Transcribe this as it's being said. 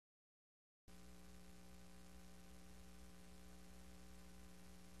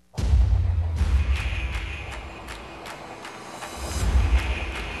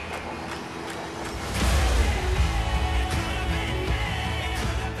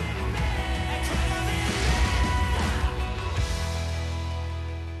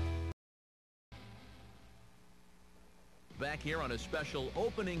back here on a special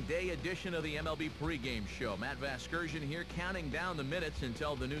opening day edition of the MLB pregame show. Matt Vasgersian here counting down the minutes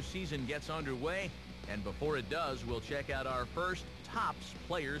until the new season gets underway. And before it does, we'll check out our first Topps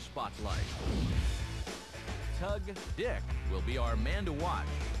Player Spotlight. Tug Dick will be our man to watch.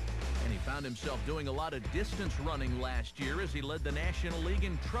 And he found himself doing a lot of distance running last year as he led the National League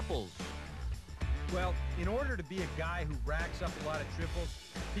in triples. Well, in order to be a guy who racks up a lot of triples,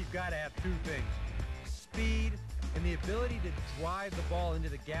 you've got to have two things: speed and the ability to drive the ball into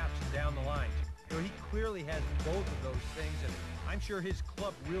the gaps and down the lines. So he clearly has both of those things, and I'm sure his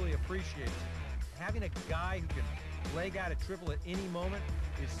club really appreciates it. Having a guy who can leg out a triple at any moment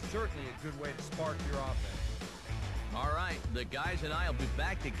is certainly a good way to spark your offense. All right, the guys and I will be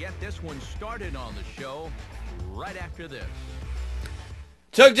back to get this one started on the show right after this.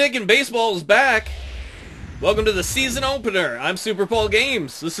 Tug Dick in baseball is back. Welcome to the season opener. I'm Super Paul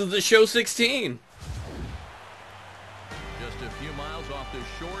Games. This is the show 16. Just a few miles off the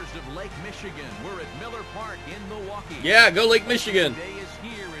shores of Lake Michigan. We're at Miller Park in Milwaukee. Yeah, go Lake Michigan. Today is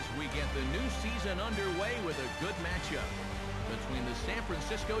here as we get the new season underway with a good matchup between the San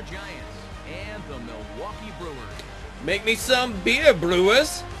Francisco Giants and the Milwaukee Brewers. Make me some beer,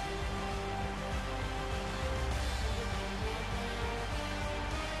 Brewers.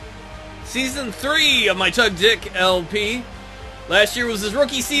 Season 3 of my Tug Dick LP. Last year was his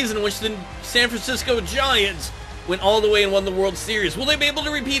rookie season in which the San Francisco Giants went all the way and won the World Series. Will they be able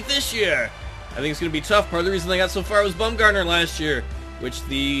to repeat this year? I think it's going to be tough. Part of the reason they got so far was Bumgarner last year, which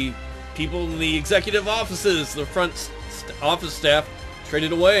the people in the executive offices, the front office staff,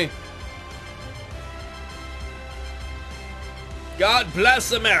 traded away. God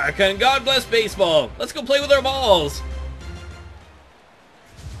bless America and God bless baseball. Let's go play with our balls.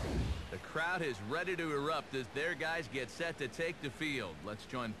 The crowd is ready to erupt as their guys get set to take the field. Let's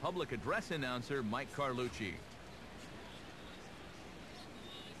join public address announcer Mike Carlucci.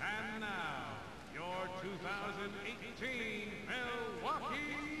 And now, your 2018 Milwaukee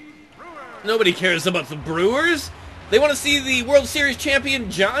Brewers. Nobody cares about the Brewers. They want to see the World Series champion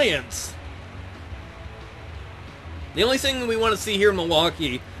Giants. The only thing we want to see here in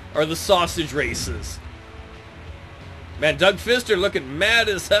Milwaukee are the sausage races. Man, Doug Fister looking mad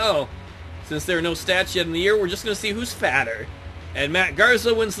as hell. Since there are no stats yet in the year, we're just going to see who's fatter. And Matt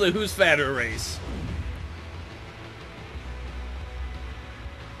Garza wins the who's fatter race.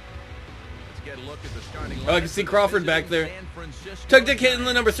 Let's get a look at the starting Oh, I can see Crawford back there. Tug Dick hitting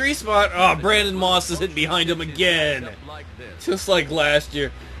the number 3 spot. Oh, Brandon Moss is hitting behind him again. Just like last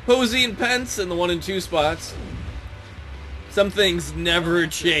year. Posey and Pence in the 1 and 2 spots. Some things never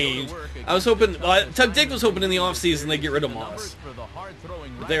change. I was hoping, Tug Dick was hoping in the offseason they'd get rid of Moss.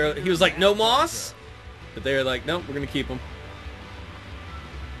 But he was like, no Moss? But they were like, nope, we're going to keep him.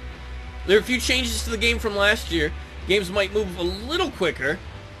 There are a few changes to the game from last year. Games might move a little quicker.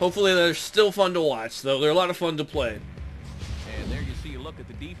 Hopefully they're still fun to watch, though. They're a lot of fun to play. And there you see a look at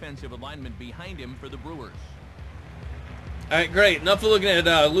the defensive alignment behind him for the Brewers. All right, great. Enough of looking at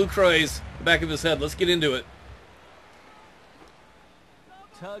Lucroy's back of his head. Let's get into it.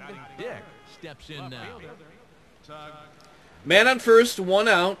 Tug Dick steps in now. Man on first, 1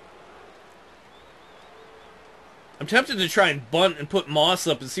 out. I'm tempted to try and bunt and put Moss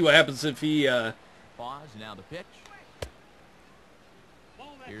up and see what happens if he... Pause, now the pitch.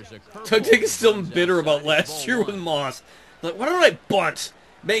 Here's a Tug Dick is still bitter about last year with Moss. Like, why don't I bunt?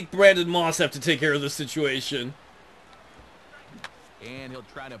 Make Brandon Moss have to take care of the situation. And he'll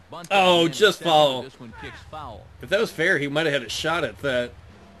try to bunt. Oh, just foul. This one kicks foul. If that was fair, he might have had a shot at that.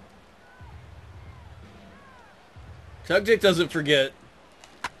 Tug Dick doesn't forget.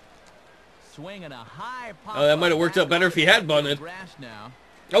 Swinging a high pop. Oh, that might have worked out better if he had bunted.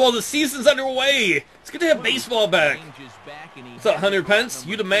 Oh, well, the season's underway. It's good to have baseball back. What's up, Hunter Pence?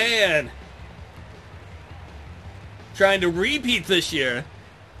 You the man. Trying to repeat this year.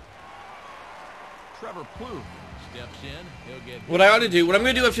 Trevor Plouffe steps in. He'll get what I ought to do, what I'm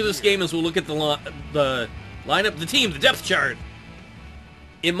going to do after this game is we'll look at the lineup, the team, the depth chart.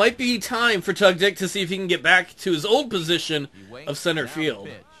 It might be time for Tug Dick to see if he can get back to his old position of center field.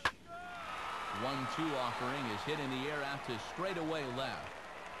 1-2 offering is hit in the air out to straightaway left.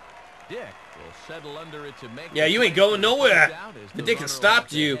 Dick will settle under it to make. Yeah, you ain't going nowhere. The Dick has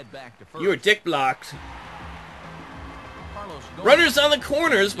stopped you. You were Dick blocked. Runners on the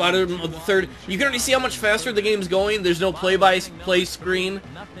corners, bottom of the third. You can already see how much faster the game's going. There's no play-by-play screen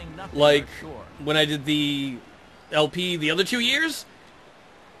like when I did the LP the other 2 years.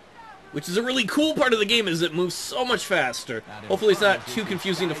 Which is a really cool part of the game, is it moves so much faster. Hopefully it's not too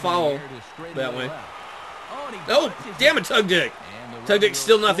confusing to follow that way. Oh, damn it, Tug Dick. Tug Dick's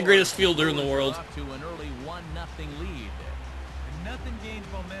still not the greatest fielder in the world.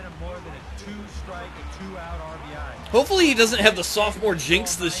 strike, a 2-out RBI. Hopefully he doesn't have the sophomore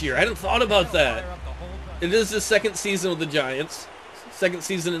jinx this year. I hadn't thought about that. It is his second season with the Giants. Second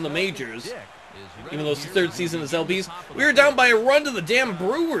season in the majors. Even though it's the third season as LBs. We were down by a run to the damn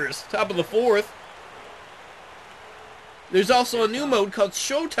Brewers. Top of the fourth. There's also a new mode called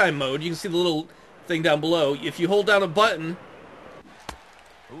Showtime mode. You can see the little thing down below. If you hold down a button,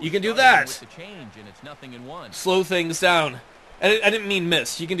 you can do that. Slow things down. I didn't mean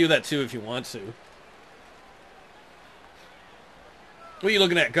miss. You can do that too if you want to. What are you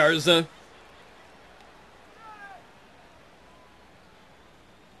looking at, Garza?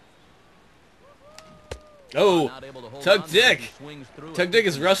 Oh, Tug Dick. Tug Dick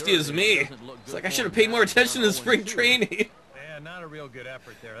is rusty as me. It's like I should have paid more attention to spring training. Yeah, not a real good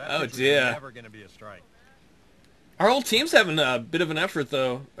effort there. Oh, dear. Never going to be a strike. Our whole team's having a bit of an effort,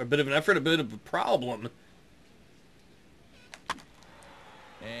 though. A bit of an effort, a bit of a problem.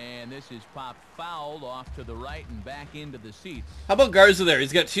 And this is popped foul off to the right and back into the seats. How about Garza there?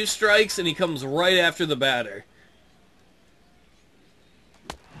 He's got 2 strikes, and he comes right after the batter.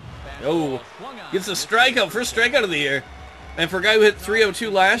 Oh, gets a strikeout, first strikeout of the year. And for a guy who hit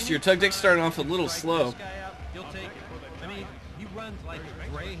 302 last year, Tug Dick starting off a little slow. He'll take it. I mean, he runs like a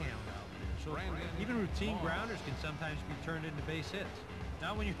greyhound. So even routine grounders can sometimes be turned into base hits.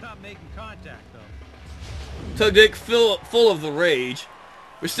 Not when you're not making contact, though. Tug Dick full of the rage.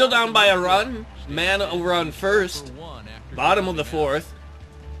 We're still down by a run. Man over on first. Bottom of the fourth.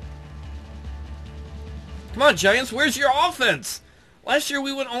 Come on, Giants, where's your offense? Last year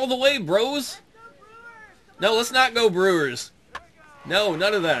we went all the way, bros. No, let's not go Brewers. No,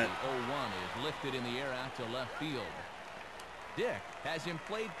 none of that. 0-1 is lifted in the air out to left field. Dick has him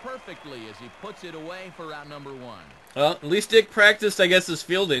played perfectly as he puts it away for out number 1. Well, at least Dick practiced, I guess, his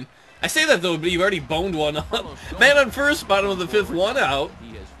fielding. I say that, though, but you've already boned one up. Man on first, bottom of the fifth, 1 out.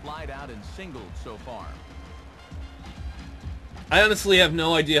 He has flied out and singled so far. I honestly have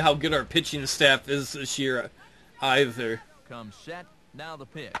no idea how good our pitching staff is this year either. Comes set, now the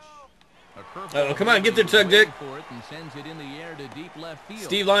pitch. Oh, come on, get there, Tug Dick.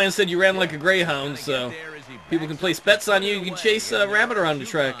 Steve Lyons said you ran like a greyhound, so people can place bets on you. You can chase a rabbit around the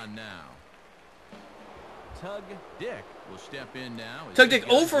track. Tug Dick will step in now. Tug Dick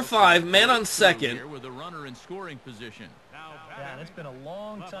 0 for 5, man on second. With a runner in scoring position. Yeah, it's been a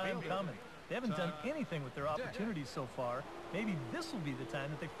long time coming. They haven't done anything with their opportunities so far. Maybe this will be the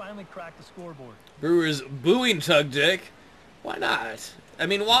time that they finally crack the scoreboard. Brewers booing Tug Dick. Why not? I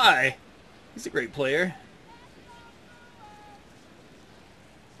mean, why? He's a great player.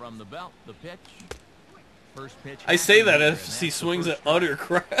 From the belt, the pitch. First pitch. I say that as he swings at utter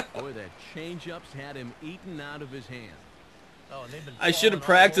crap. Boy, that changeup's had him eaten out of his hand. Oh, and they've been I should have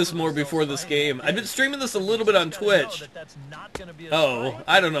practiced more before this game. I've been streaming this a little bit on Twitch. Oh,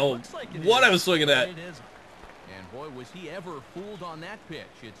 I don't know what I was swinging at. And boy, was he ever fooled on that pitch.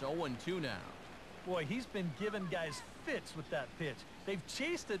 It's 0-2 now. Boy, he's been giving guys fits with that pitch. They've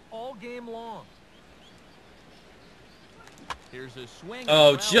chased it all game long. Here's a swing.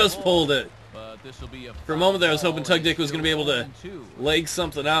 Oh, just pulled it. But this will be a For a moment there, I was hoping Tug Dick was going to be able to leg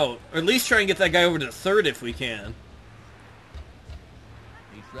something out. Or at least try and get that guy over to third if we can.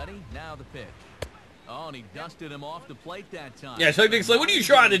 He's ready. Now the pitch. Oh, and he dusted him off the plate that time. Yeah, Tug Dick's like, what are you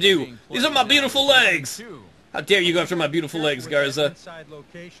trying to do? These are my beautiful legs. How dare you go after my beautiful legs, Garza? Inside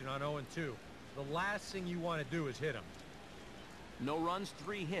location on 0-2. The last thing you want to do is hit him. No runs,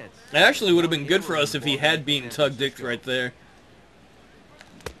 3 hits. It actually would have been good for us if he had beaten Tug Dick right there.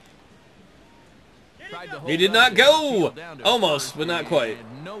 He did not go! Almost, but not quite.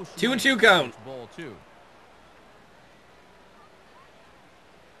 2-2 count.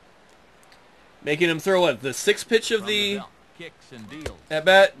 Making him throw, what, the 6th pitch of the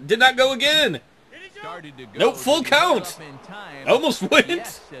at-bat? Did not go again! Nope, full count! Almost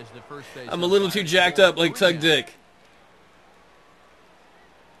went! I'm a little too jacked up like Tug Dick.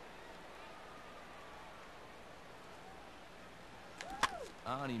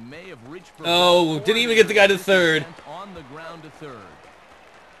 Oh, didn't even get the guy to third. On the ground to third.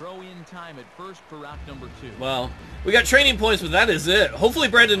 Throw in time at first for route number 2. Well, we got training points, but that is it. Hopefully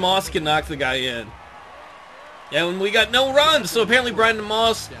Brandon Moss can knock the guy in. Yeah, and we got no runs, so apparently Brandon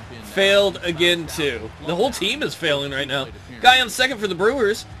Moss failed again too. The whole team is failing right now. Guy on second for the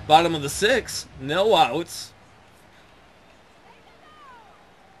Brewers, bottom of the 6th, no outs.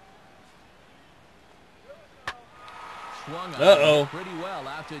 Uh-oh. Pretty well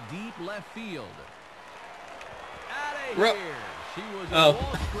out to deep left field. She was a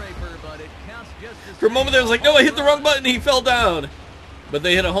wall scraper, but it counts just as for a moment there, I was like, no, I hit the wrong button. He fell down. But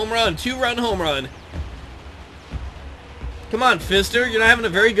they hit a home run, 2-run home run. Come on, Fister. You're not having a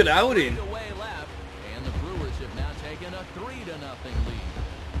very good outing.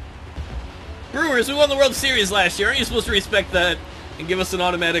 Brewers, we won the World Series last year. Aren't you supposed to respect that and give us an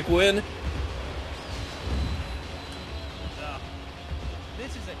automatic win?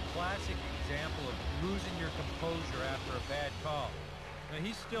 This is a classic example of losing your composure after a bad call. Now,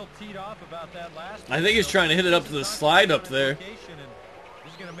 he's still teed off about that last I think he's trying to hit it up to the slide up there.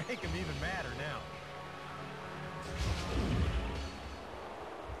 He's going to make him even madder now.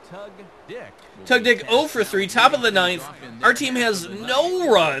 Tug Dick. Tug Dick 0 for 3, top of the 9th. Our team has no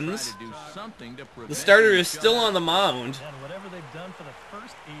runs. The starter is still on the mound. And whatever they've done for the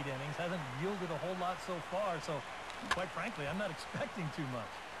first 8 innings hasn't yielded a whole lot so far, so quite frankly, I'm not expecting too much.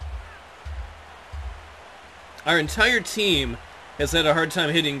 Our entire team has had a hard time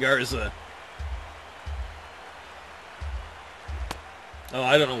hitting Garza. Oh,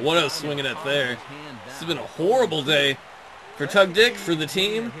 I don't know what I was swinging at there. This has been a horrible day for Tug Dick, for the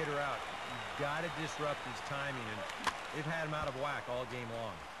team. You've got to disrupt his timing, and they've had him out of whack all game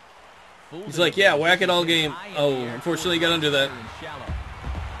long. He's like, yeah, whack it all game. Oh, unfortunately, he got under that.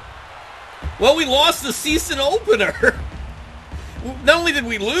 Well, we lost the season opener. Not only did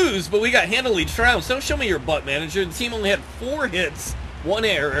we lose, but we got handily trounced. Don't show me your butt, manager. The team only had 4 hits, 1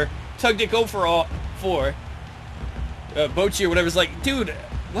 error. Tug Dick 0 for 4. Bochy or whatever's like, dude,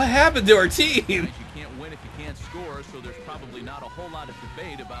 what happened to our team? You can't win if you can't score, so there's probably not a whole lot of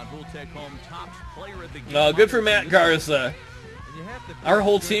debate about who'll take home top player of the game. Good for Matt Garza. Our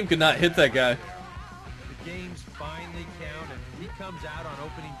whole team could not hit that guy. The games finally count, and he comes out on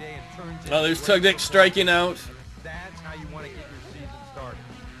opening day and turns it. Oh, there's Tug Dick striking out. That's how you want to get your season started.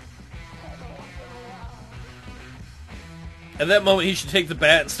 At that moment, he should take the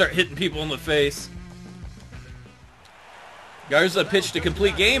bat and start hitting people in the face. Garza pitched a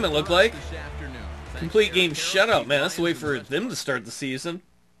complete game, it looked like. Complete game shutout, man. That's the way for them to start the season.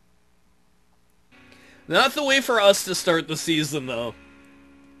 Not the way for us to start the season, though.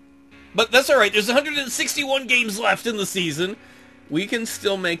 But that's alright. There's 161 games left in the season. We can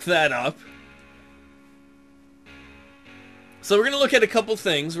still make that up. So we're going to look at a couple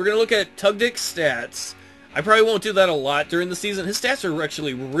things. We're going to look at Tug Dick's stats. I probably won't do that a lot during the season. His stats are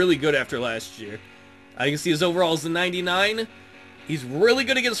actually really good after last year. You can see his overall is a 99. He's really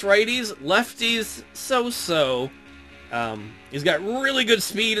good against righties. Lefties, so-so. He's got really good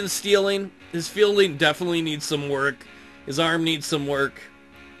speed and stealing. His fielding definitely needs some work. His arm needs some work.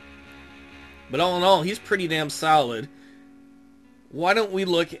 But all in all, he's pretty damn solid. Why don't we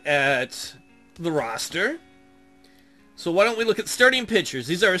look at the roster? So why don't we look at starting pitchers?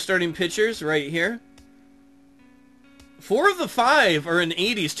 These are our starting pitchers right here. 4 of the 5 are in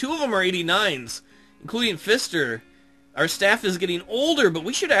 80s. 2 of them are 89s, including Pfister. Our staff is getting older, but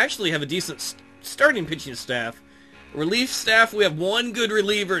we should actually have a decent starting pitching staff. Relief staff, we have 1 good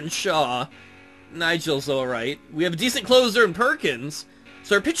reliever in Shaw. Nigel's alright. We have a decent closer in Perkins.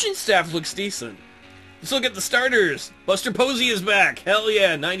 So our pitching staff looks decent. Let's look at the starters. Buster Posey is back. Hell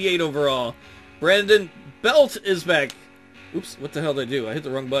yeah, 98 overall. Brandon Belt is back. Oops, what the hell did I do? I hit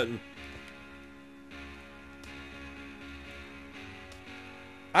the wrong button.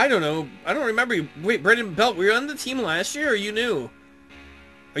 I don't know. I don't remember. Wait, Brandon Belt, were you on the team last year, or are you new?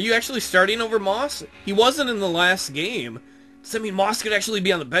 Are you actually starting over Moss? He wasn't in the last game. Does that mean Moss could actually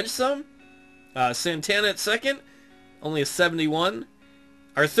be on the bench some? Santana at second. Only a 71.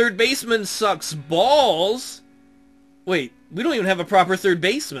 Our third baseman sucks balls. Wait, we don't even have a proper third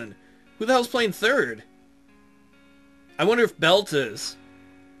baseman. Who the hell's playing third? I wonder if Belt is.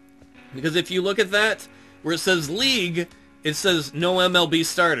 Because if you look at that, where it says league, it says no MLB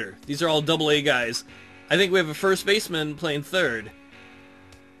starter. These are all AA guys. I think we have a first baseman playing third.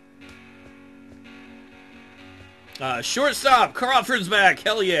 Shortstop, Crawford's back.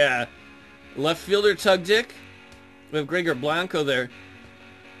 Hell yeah. Left fielder, Tug Dick. We have Gregor Blanco there.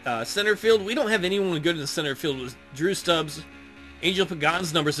 Center field, we don't have anyone good in the center field. With Drew Stubbs. Angel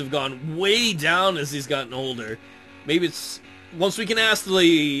Pagan's numbers have gone way down as he's gotten older. Maybe it's... Once we can ask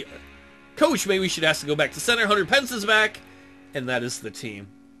the coach, maybe we should ask to go back to center. Hunter Pence is back. And that is the team.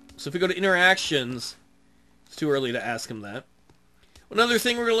 So if we go to interactions, it's too early to ask him that. Another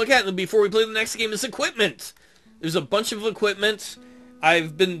thing we're going to look at before we play the next game is equipment. There's a bunch of equipment.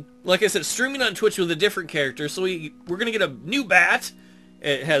 I've been, like I said, streaming on Twitch with a different character. So we're going to get a new bat.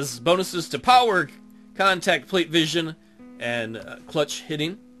 It has bonuses to power, contact, plate vision, and clutch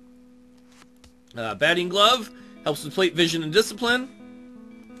hitting. Batting glove helps with plate vision and discipline.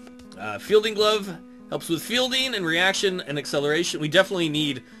 Fielding glove helps with fielding and reaction and acceleration. We definitely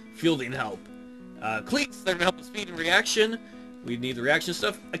need fielding help. Cleats, they're going to help with speed and reaction. We need the reaction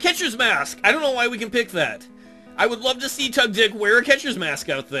stuff. A catcher's mask. I don't know why we can pick that. I would love to see Tug Dick wear a catcher's mask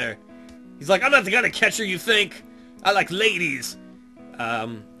out there. He's like, I'm not the kind of catcher you think. I like ladies.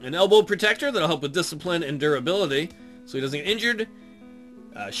 An elbow protector that'll help with discipline and durability, so he doesn't get injured.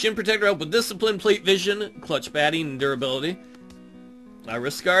 Shin protector help with discipline, plate vision, clutch batting, and durability.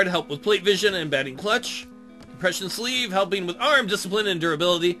 Wrist guard help with plate vision and batting clutch. Compression sleeve helping with arm discipline and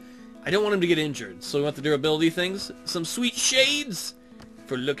durability. I don't want him to get injured, so we want the durability things. Some sweet shades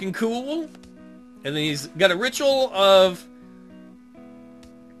for looking cool. And then he's got a ritual of...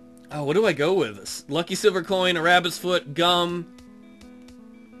 Oh, what do I go with? Lucky silver coin, a rabbit's foot, gum.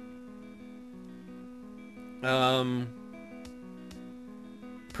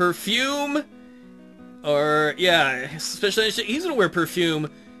 Perfume. Or, yeah, especially he's gonna wear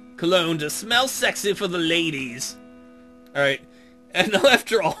perfume, cologne to smell sexy for the ladies. Alright. And now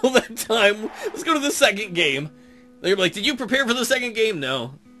after all that time, let's go to the second game. They're like, did you prepare for the second game?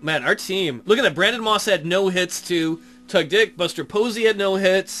 No. Man, our team. Look at that. Brandon Moss had no hits too. Tug Dick, Buster Posey had no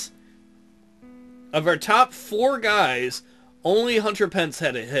hits. Of our top 4 guys, only Hunter Pence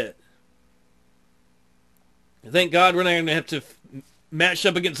had a hit. Thank God we're not going to have to match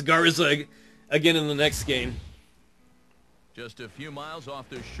up against Garza again in the next game. Just a few miles off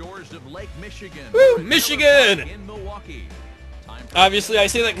the shores of Lake Michigan. Woo, Michigan! In Milwaukee. Obviously, I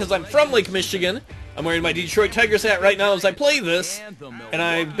say that because I'm from Lake Michigan. I'm wearing my Detroit Tigers hat right now as I play this, and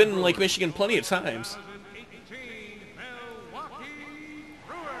I've been in Lake Michigan plenty of times.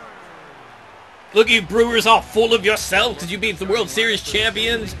 Look at you Brewers all full of yourself because you beat the World Series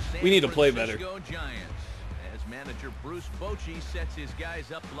champions. We need to play better. As manager Bruce Bochy sets his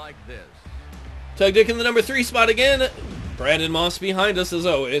guys up like this. Tug Dick in the number 3 spot again. Brandon Moss behind us as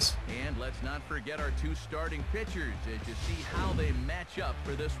always. And let's not forget our 2 starting pitchers as you see how they match up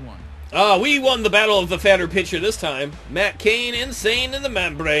for this one. We won the battle of the fatter pitcher this time. Matt Cain, insane in the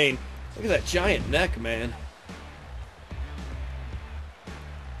membrane. Look at that giant neck, man.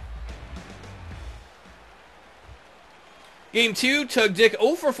 Game 2, Tug Dick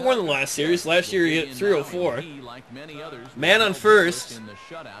 0 for 4 in the last series. Last year he hit 304. Man on first. In the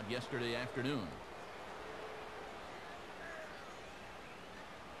shutout yesterday afternoon.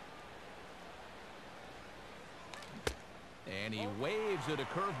 And he waves at a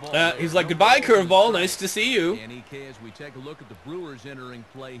curveball. He's like, goodbye, curveball. Nice to see you. And EK, as we take a look at the Brewers entering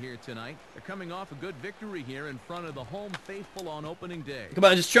play here tonight, they're coming off a good victory here in front of the home faithful on opening day. Come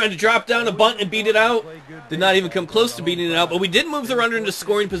on, just trying to drop down a bunt and beat it out. Did not even come close to beating it out, but we did move the runner into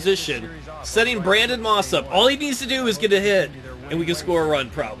scoring position, setting Brandon Moss up. All he needs to do is get a hit, and we can score a run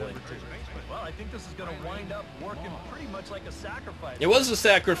probably. Well, I think this is going to wind up working pretty much like a sacrifice. It was a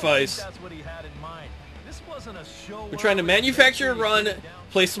sacrifice. That's what he had in mind. This wasn't a show. We're trying to manufacture a run,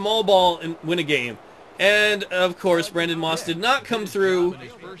 play small ball, and win a game. And, of course, Brandon Moss did not come through.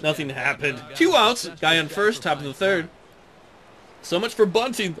 Nothing happened. 2 outs. Guy on first, top of the 3rd. So much for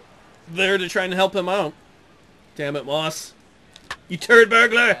bunting there to try and help him out. Damn it, Moss. You turd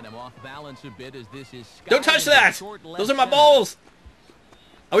burglar. Don't touch that. Those are my balls.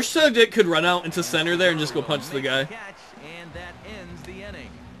 I wish Tug Dick could run out into center there and just go punch the guy. And that ends the inning.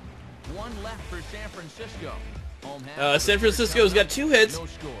 1 left for San Francisco. San Francisco's got 2 hits,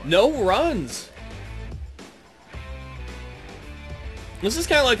 no runs. This is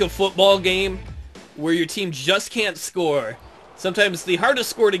kind of like a football game where your team just can't score. Sometimes the hardest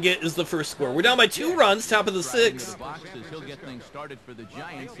score to get is the first score. We're down by 2 runs, top of the 6th. He'll get things started for the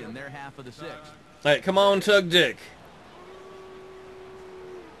Giants in their half of the 6th. All right, come on, Tug Dick.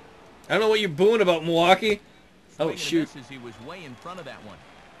 I don't know what you're booing about, Milwaukee. Oh, shoot. He was way in front of that one.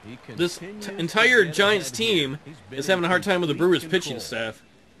 This entire Giants team is having a hard time with the Brewers pitching staff.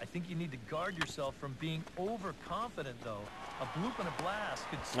 I think you need to guard yourself from being overconfident, though. A bloop and a blast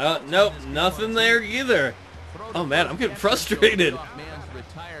could nope, nothing there either. Oh, man, I'm getting frustrated.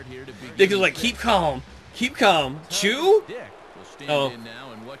 Dick is like, keep calm. Keep calm. Chew? Oh,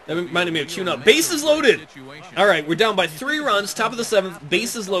 that reminded me of Chew Up. Bases loaded. All right, we're down by 3 runs, top of the 7th.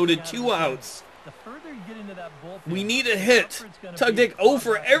 Bases loaded, 2 outs. We need a hit. Tug Dick 0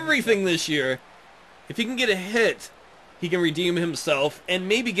 for everything this year. If he can get a hit, he can redeem himself and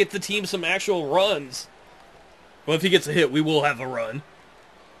maybe get the team some actual runs. Well, if he gets a hit, we will have a run.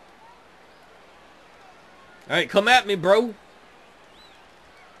 All right, come at me, bro.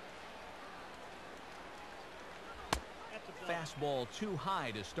 Fastball too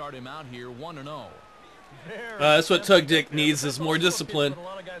high to start him out here, 1-0. That's what Tug Dick needs, is more discipline.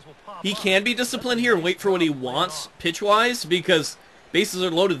 He can be disciplined here and wait for what he wants pitch-wise because bases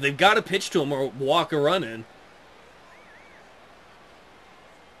are loaded. They've got to pitch to him or walk a run in.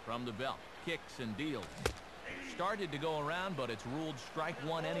 From the belt, kicks and deals. Started to go around, but it's ruled strike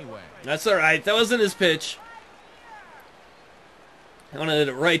 1 anyway. That's all right. That wasn't his pitch. I wanted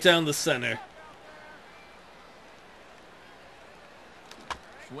it right down the center.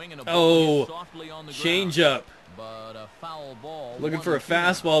 swing and a Oh, ball softly on the change ground. up. But a foul ball. Looking for a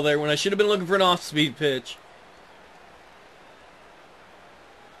fastball there when I should have been looking for an off-speed pitch.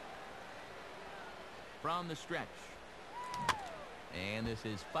 From the stretch. And this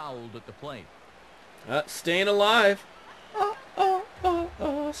is fouled at the plate. Staying alive.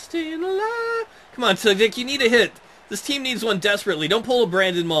 Staying alive. Come on, Tug Dick, you need a hit. This team needs one desperately. Don't pull a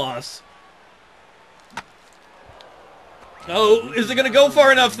Brandon Moss. Oh, is it going to go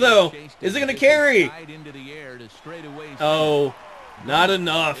far enough, though? Is it going to carry? Oh, not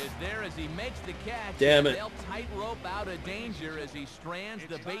enough. Damn it.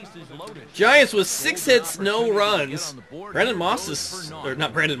 Giants with 6 hits, no runs. Brandon Moss is, or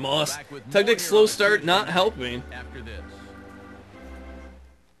not Brandon Moss. Tug Dick's slow start not helping.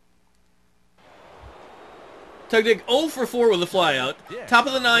 Tug Dick 0 for 4 with a flyout. Top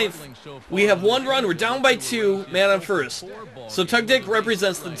of the 9th, we have 1 run. We're down by 2, man on first. So Tug Dick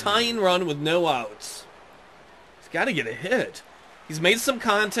represents the tying run with no outs. He's got to get a hit. He's made some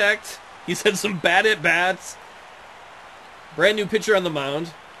contact. He's had some bad at-bats. Brand new pitcher on the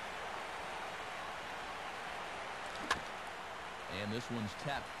mound. And this one's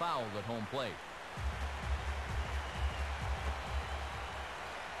tapped foul at home plate.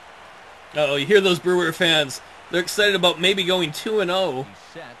 Uh-oh, you hear those Brewer fans. They're excited about maybe going 2-0. He's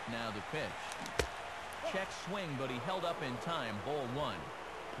set, now the pitch. Check swing, but he held up in time, ball 1.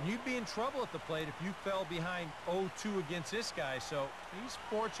 You'd be in trouble at the plate if you fell behind 0-2 against this guy, so he's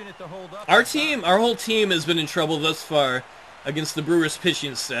fortunate to hold up. Our whole team has been in trouble thus far against the Brewers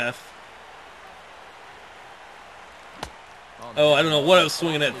pitching staff. Oh, I don't know what I was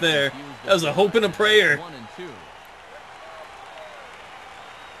swinging at there. That was a hope and a prayer. 1 and 2.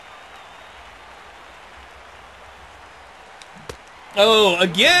 Oh,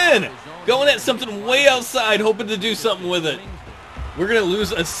 again! Going at something way outside, hoping to do something with it. We're going to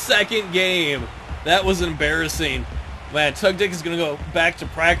lose a second game. That was embarrassing. Man, Tug Dick is going to go back to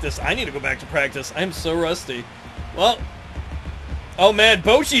practice. I need to go back to practice. I'm so rusty. Well, oh man,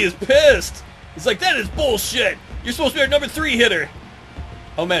 Bochy is pissed. He's like, that is bullshit. You're supposed to be our number 3 hitter.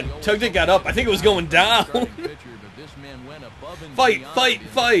 Oh man, Tug Dick got up. I think it was going down. Fight, fight,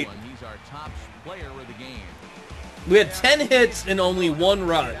 fight. He's our top player of the game. We had 10 hits and only 1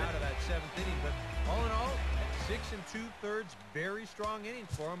 run. Out of that 7th inning, but all in all, 6 2/3, very strong innings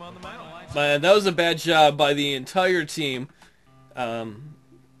for him on the mound. Man, that was a bad job by the entire team.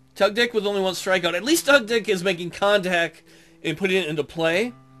 Tug Dick with only 1 strikeout. At least Tug Dick is making contact and putting it into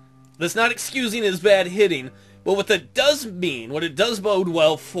play. That's not excusing his bad hitting, but what that does mean, what it does bode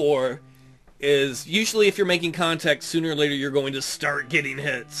well for, is usually if you're making contact, sooner or later you're going to start getting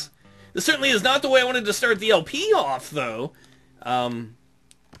hits. This certainly is not the way I wanted to start the LP off, though.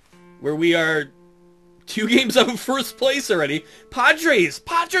 Where we are 2 games out of first place already. Padres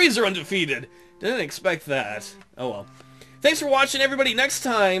are undefeated. Didn't expect that. Oh well. Thanks for watching, everybody. Next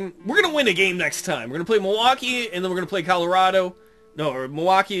time, we're going to win a game next time. We're going to play Milwaukee, and then we're going to play Colorado. No, or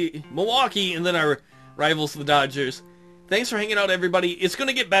Milwaukee, and then our rivals, the Dodgers. Thanks for hanging out, everybody. It's going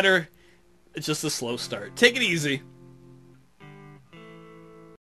to get better. It's just a slow start. Take it easy.